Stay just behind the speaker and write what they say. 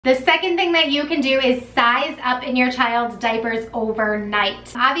The second thing that you can do is size up in your child's diapers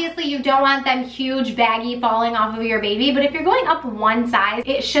overnight. Obviously, you don't want them huge, baggy, falling off of your baby, but if you're going up one size,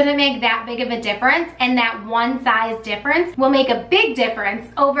 it shouldn't make that big of a difference, and that one size difference will make a big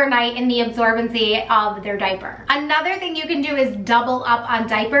difference overnight in the absorbency of their diaper. Another thing you can do is double up on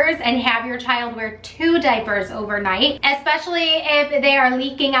diapers and have your child wear 2 diapers overnight, especially if they are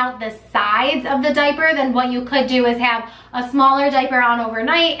leaking out the sides of the diaper. Then what you could do is have a smaller diaper on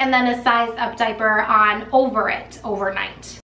overnight and then a sized up diaper on over it overnight.